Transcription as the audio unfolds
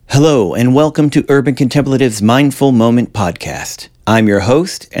Hello, and welcome to Urban Contemplatives' Mindful Moment podcast. I'm your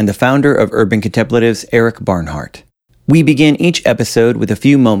host and the founder of Urban Contemplatives, Eric Barnhart. We begin each episode with a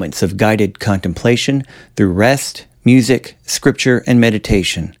few moments of guided contemplation through rest, music, scripture, and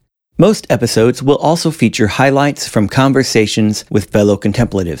meditation. Most episodes will also feature highlights from conversations with fellow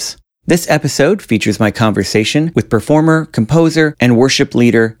contemplatives. This episode features my conversation with performer, composer, and worship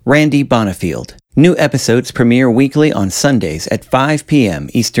leader Randy Bonifield. New episodes premiere weekly on Sundays at 5 p.m.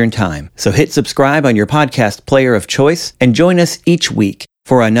 Eastern Time, so hit subscribe on your podcast player of choice and join us each week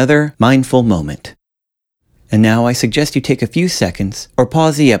for another mindful moment. And now I suggest you take a few seconds or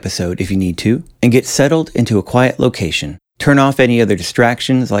pause the episode if you need to and get settled into a quiet location. Turn off any other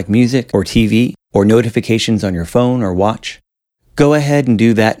distractions like music or TV or notifications on your phone or watch. Go ahead and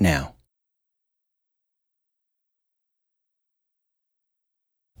do that now.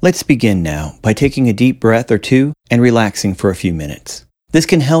 Let's begin now by taking a deep breath or two and relaxing for a few minutes. This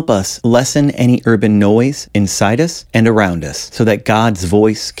can help us lessen any urban noise inside us and around us so that God's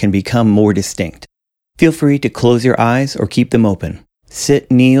voice can become more distinct. Feel free to close your eyes or keep them open.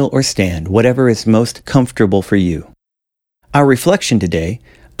 Sit, kneel, or stand, whatever is most comfortable for you. Our reflection today,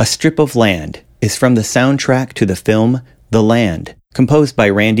 A Strip of Land, is from the soundtrack to the film The Land, composed by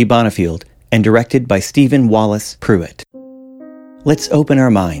Randy Bonifield and directed by Stephen Wallace Pruitt. Let's open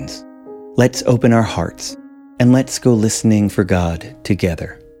our minds, let's open our hearts, and let's go listening for God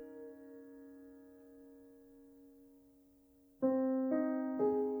together.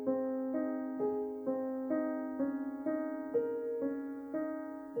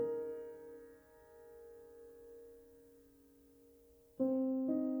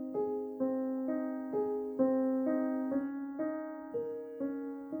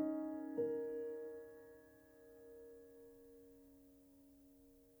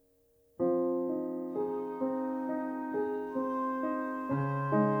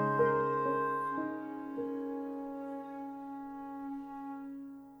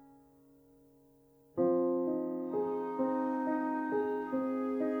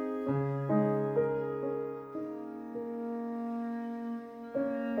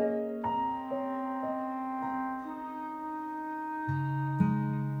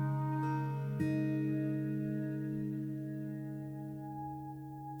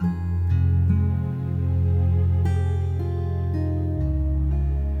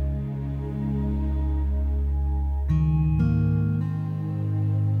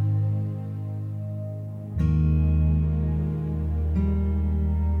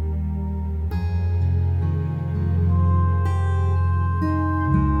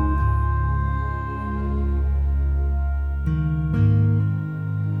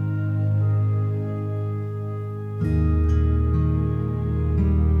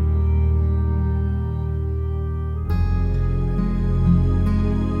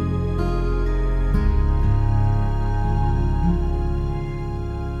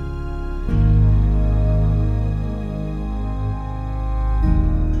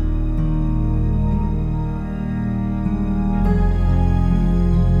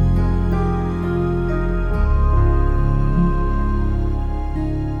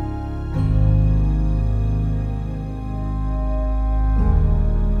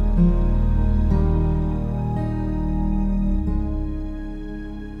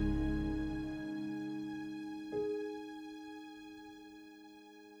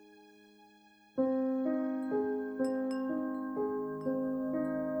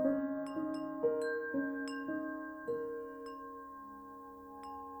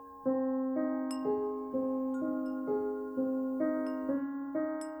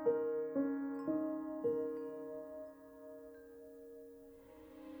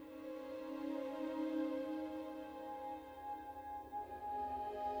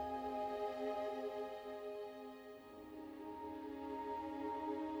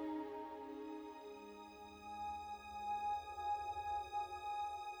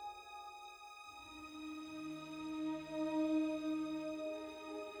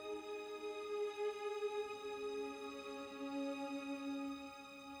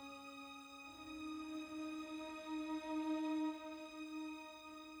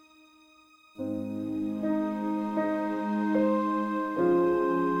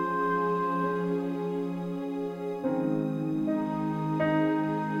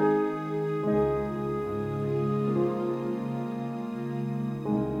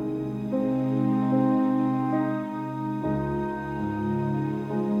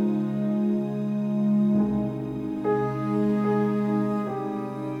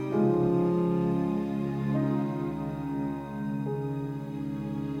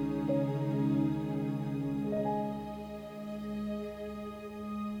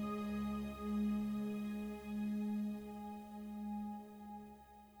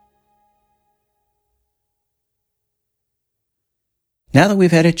 Now that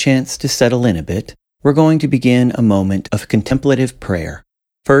we've had a chance to settle in a bit, we're going to begin a moment of contemplative prayer.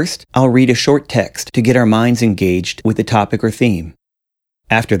 First, I'll read a short text to get our minds engaged with the topic or theme.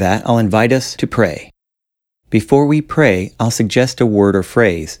 After that, I'll invite us to pray. Before we pray, I'll suggest a word or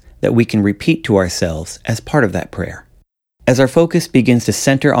phrase that we can repeat to ourselves as part of that prayer. As our focus begins to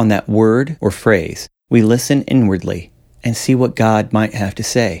center on that word or phrase, we listen inwardly and see what God might have to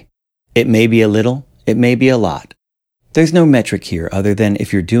say. It may be a little, it may be a lot. There's no metric here other than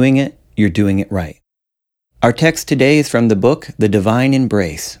if you're doing it right. Our text today is from the book The Divine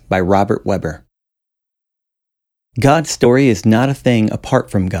Embrace by Robert Webber. God's story is not a thing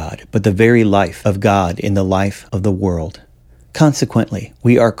apart from God, but the very life of God in the life of the world. Consequently,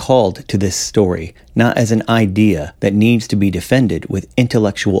 we are called to this story not as an idea that needs to be defended with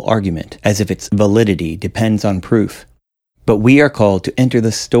intellectual argument, as if its validity depends on proof. But we are called to enter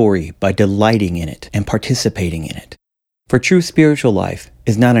the story by delighting in it and participating in it. For true spiritual life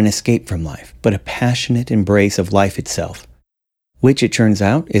is not an escape from life, but a passionate embrace of life itself, which it turns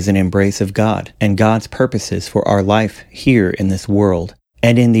out is an embrace of God and God's purposes for our life here in this world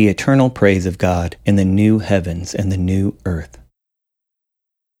and in the eternal praise of God in the new heavens and the new earth.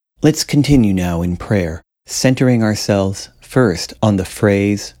 Let's continue now in prayer, centering ourselves first on the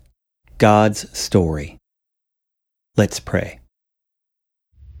phrase, God's story. Let's pray.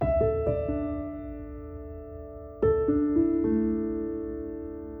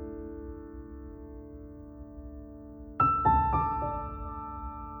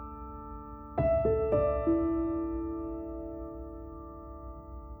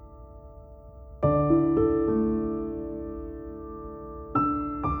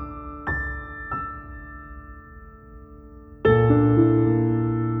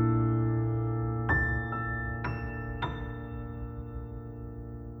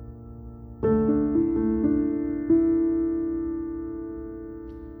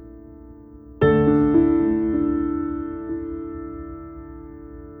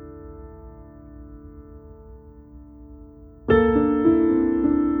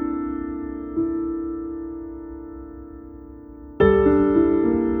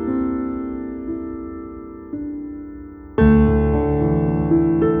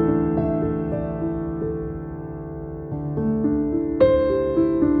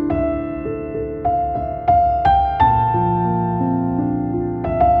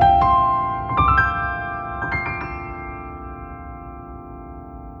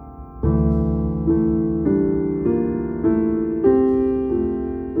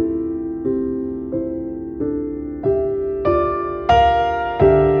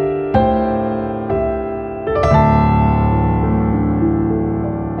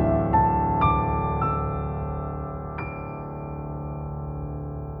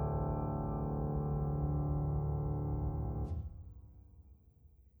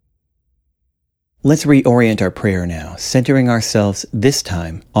 Let's reorient our prayer now, centering ourselves this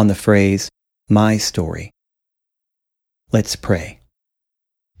time on the phrase, my story. Let's pray.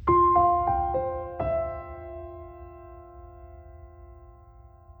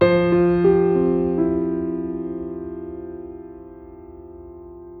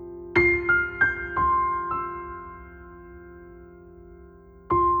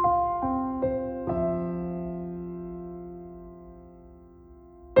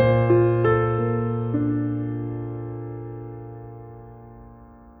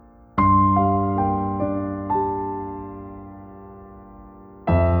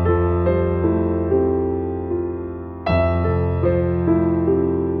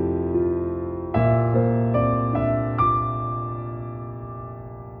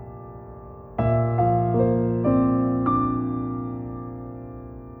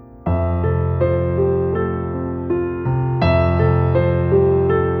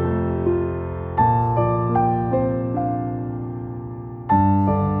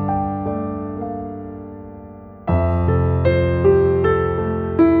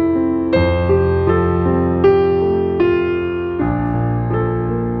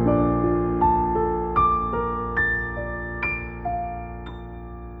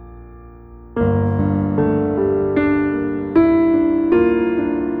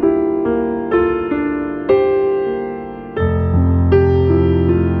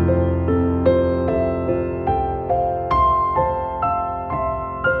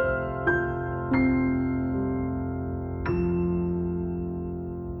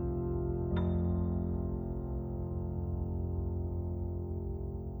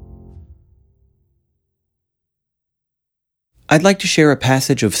 I'd like to share a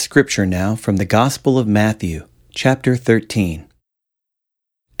passage of Scripture now from the Gospel of Matthew, chapter 13.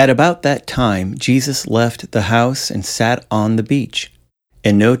 At about that time, Jesus left the house and sat on the beach,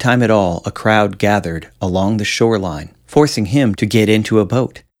 In no time at all, a crowd gathered along the shoreline, forcing him to get into a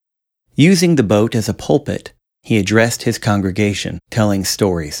boat. Using the boat as a pulpit, he addressed his congregation, telling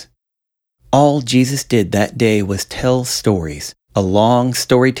stories. All Jesus did that day was tell stories, a long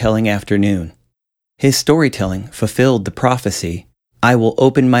storytelling afternoon. His storytelling fulfilled the prophecy, "I will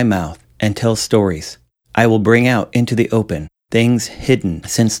open my mouth and tell stories. I will bring out into the open things hidden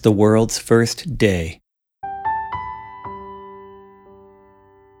since the world's first day."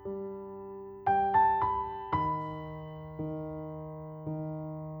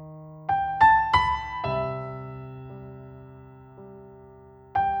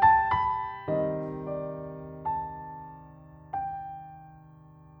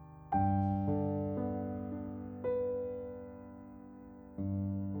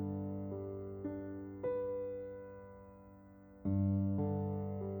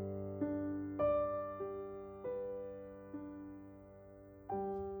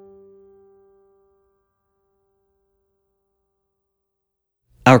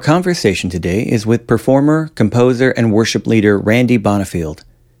 Our conversation today is with performer, composer, and worship leader Randy Bonifield.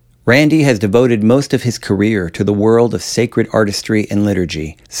 Randy has devoted most of his career to the world of sacred artistry and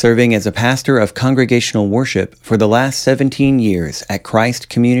liturgy, serving as a pastor of congregational worship for the last 17 years at Christ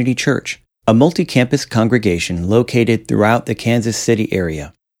Community Church, a multi-campus congregation located throughout the Kansas City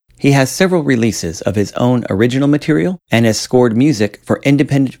area. He has several releases of his own original material and has scored music for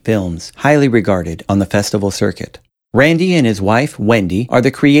independent films highly regarded on the festival circuit. Randy and his wife, Wendy, are the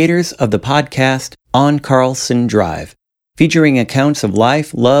creators of the podcast On Carlson Drive, featuring accounts of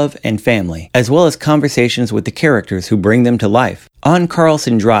life, love, and family, as well as conversations with the characters who bring them to life. On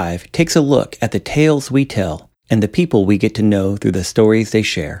Carlson Drive takes a look at the tales we tell and the people we get to know through the stories they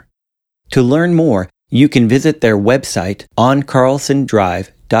share. To learn more, you can visit their website,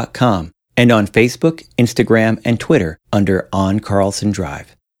 oncarlsondrive.com, and on Facebook, Instagram, and Twitter under On Carlson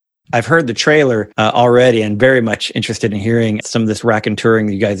Drive. I've heard the trailer already and very much interested in hearing some of this raconteuring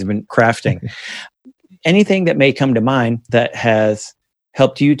that you guys have been crafting. Anything that may come to mind that has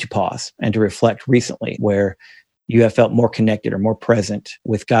helped you to pause and to reflect recently, where you have felt more connected or more present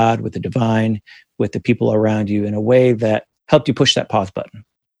with God, with the divine, with the people around you in a way that helped you push that pause button?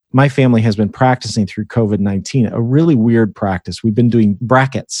 My family has been practicing through COVID-19, a really weird practice. We've been doing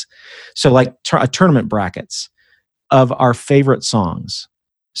brackets. So like tournament brackets of our favorite songs.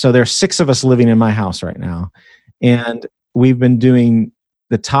 So there's 6 of us living in my house right now. And we've been doing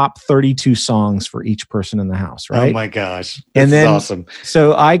the top 32 songs for each person in the house, right? Oh my gosh. This is awesome.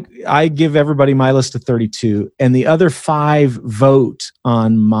 So I give everybody my list of 32 and the other 5 vote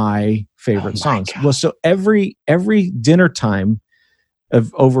on my favorite songs. God. Well, so every dinner time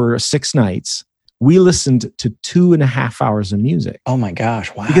of over 6 nights, we listened to 2.5 hours of music. Oh my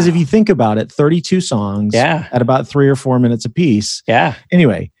gosh. Wow. Because if you think about it, 32 songs at about 3 or 4 minutes apiece. Yeah.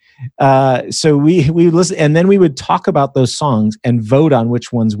 Anyway, so we listen, and then we would talk about those songs and vote on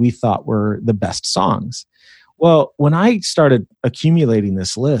which ones we thought were the best songs. Well, when I started accumulating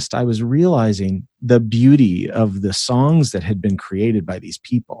this list, I was realizing the beauty of the songs that had been created by these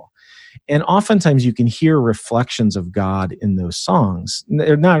people. And oftentimes you can hear reflections of God in those songs.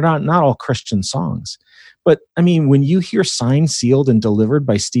 They're not all Christian songs. But I mean, when you hear Signed, Sealed, and Delivered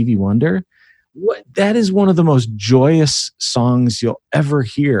by Stevie Wonder, that is one of the most joyous songs you'll ever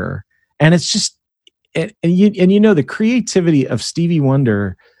hear. And it's just, and you know, the creativity of Stevie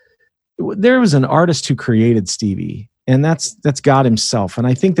Wonder, there was an artist who created Stevie, and that's God himself. And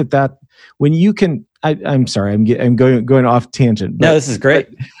I think that when you can, I'm sorry, I'm going off tangent. No, this is great.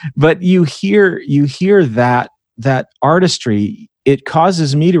 But you hear that artistry, it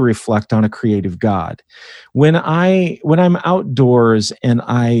causes me to reflect on a creative God. When I'm outdoors and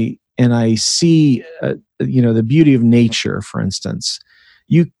I see the beauty of nature, for instance,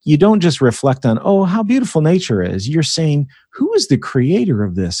 you don't just reflect on, oh, how beautiful nature is. You're saying, who is the creator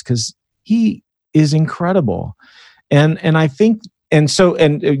of this? Because he is incredible. And I think,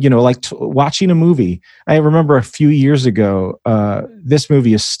 watching a movie, I remember a few years ago, this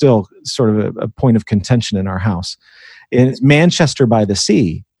movie is still sort of a point of contention in our house. It's Manchester by the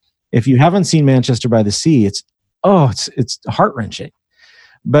Sea. If you haven't seen Manchester by the Sea, it's heart-wrenching.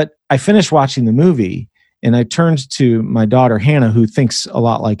 But I finished watching the movie and I turned to my daughter, Hannah, who thinks a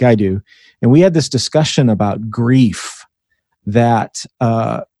lot like I do. And we had this discussion about grief and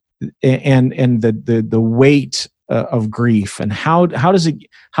the weight of grief and how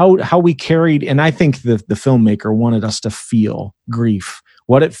we carried. And I think the filmmaker wanted us to feel grief,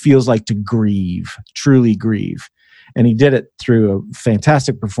 what it feels like to grieve, truly grieve. And he did it through a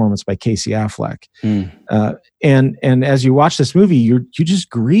fantastic performance by Casey Affleck. And as you watch this movie, you just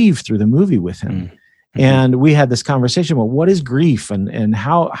grieve through the movie with him. And we had this conversation about what is grief and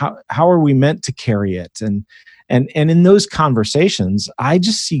how are we meant to carry it? And in those conversations, I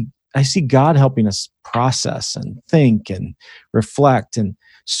see God helping us process and think and reflect. And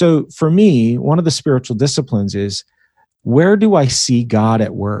so for me, one of the spiritual disciplines is, where do I see God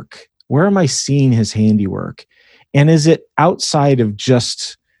at work? Where am I seeing his handiwork? And is it outside of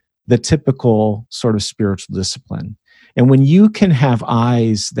just the typical sort of spiritual discipline? And when you can have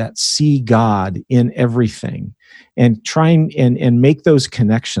eyes that see God in everything and try and make those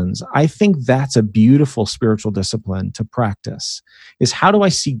connections, I think that's a beautiful spiritual discipline to practice, is how do I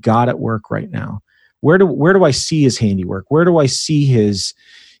see God at work right now? Where do I see his handiwork? Where do I see his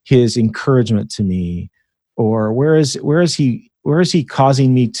encouragement to me? Or where is he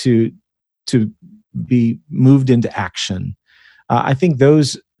causing me to be moved into action? I think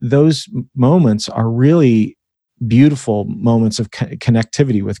those moments are really beautiful moments of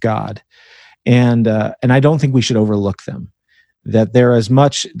connectivity with God, and I don't think we should overlook them. That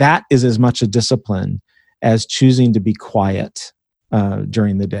is as much a discipline as choosing to be quiet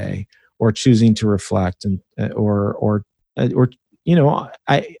during the day, or choosing to reflect, and or I'm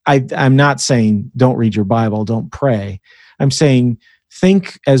not saying don't read your Bible, don't pray. I'm saying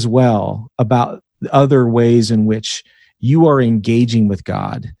think as well about other ways in which you are engaging with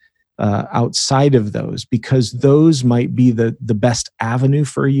God outside of those, because those might be the best avenue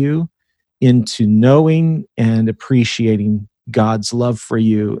for you into knowing and appreciating God's love for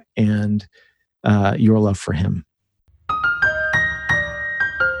you and your love for him.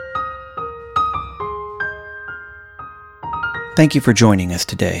 Thank you for joining us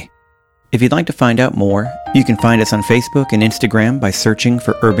today. If you'd like to find out more, you can find us on Facebook and Instagram by searching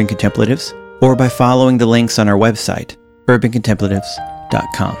for Urban Contemplatives, or by following the links on our website,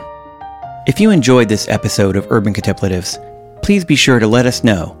 urbancontemplatives.com. If you enjoyed this episode of Urban Contemplatives, please be sure to let us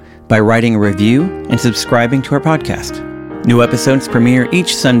know by writing a review and subscribing to our podcast. New episodes premiere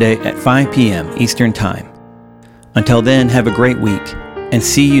each Sunday at 5 p.m. Eastern Time. Until then, have a great week, and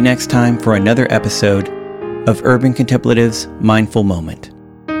see you next time for another episode of Urban Contemplatives' Mindful Moment.